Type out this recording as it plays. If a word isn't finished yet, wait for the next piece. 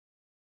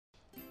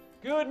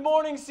Good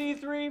morning,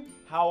 C3.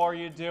 How are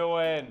you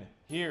doing?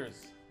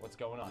 Here's what's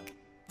going on.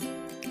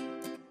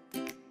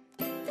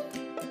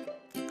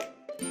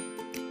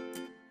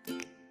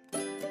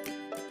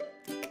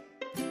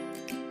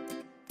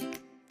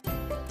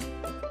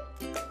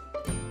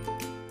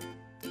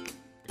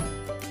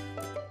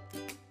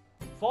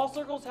 Fall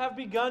circles have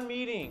begun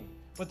meeting,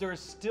 but there is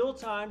still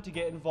time to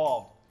get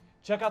involved.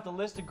 Check out the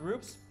list of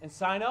groups and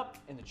sign up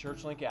in the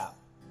ChurchLink app.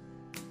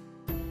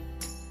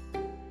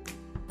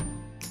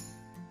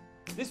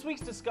 This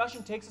week's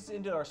discussion takes us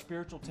into our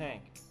spiritual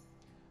tank.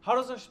 How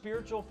does our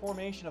spiritual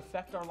formation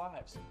affect our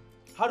lives?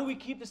 How do we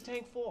keep this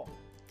tank full?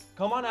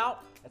 Come on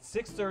out at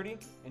 6:30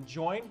 and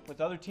join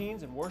with other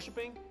teens in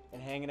worshiping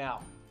and hanging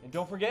out. And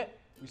don't forget,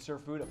 we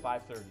serve food at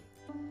 5:30.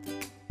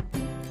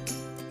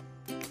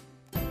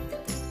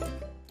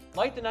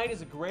 Light the Night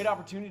is a great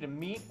opportunity to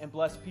meet and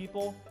bless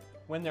people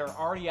when they're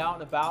already out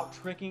and about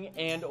tricking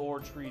and or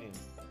treating.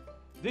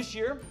 This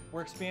year,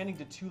 we're expanding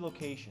to 2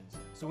 locations,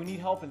 so we need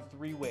help in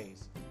 3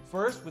 ways.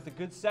 First, with a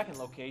good second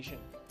location.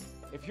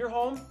 If your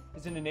home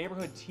is in a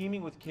neighborhood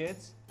teeming with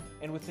kids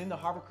and within the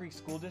Harbor Creek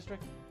School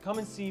District, come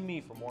and see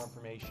me for more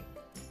information.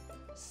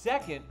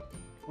 Second,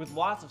 with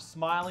lots of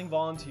smiling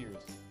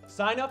volunteers.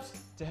 Sign-ups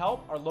to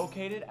help are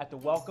located at the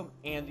Welcome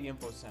and the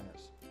Info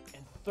Centers.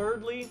 And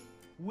thirdly,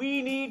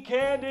 we need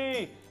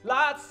candy!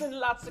 Lots and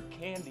lots of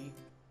candy.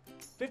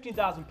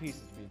 15,000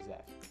 pieces to be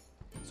exact.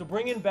 So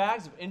bring in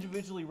bags of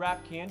individually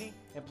wrapped candy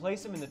and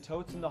place them in the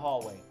totes in the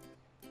hallway.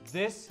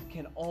 This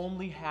can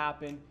only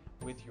happen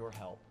with your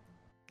help.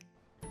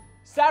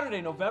 Saturday,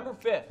 November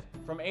 5th,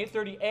 from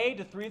 8:30 A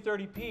to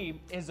 3:30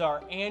 P is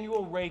our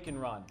annual Rake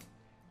and Run.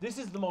 This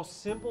is the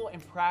most simple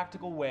and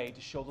practical way to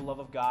show the love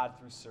of God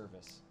through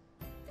service.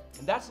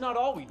 And that's not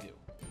all we do.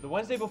 The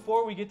Wednesday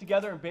before, we get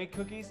together and bake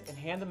cookies and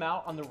hand them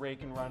out on the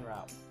Rake and Run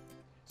route.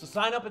 So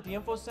sign up at the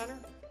Info Center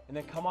and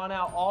then come on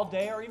out all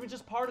day or even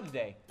just part of the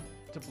day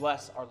to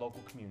bless our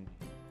local community.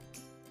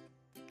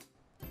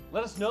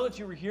 Let us know that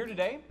you were here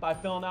today by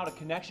filling out a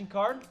connection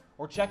card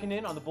or checking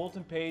in on the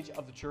bulletin page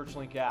of the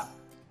ChurchLink app.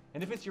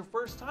 And if it's your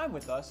first time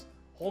with us,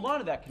 hold on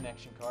to that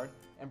connection card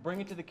and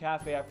bring it to the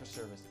cafe after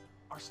service.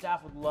 Our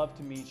staff would love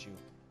to meet you,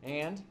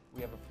 and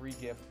we have a free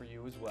gift for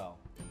you as well.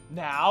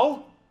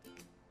 Now,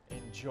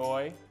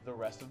 enjoy the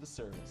rest of the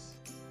service.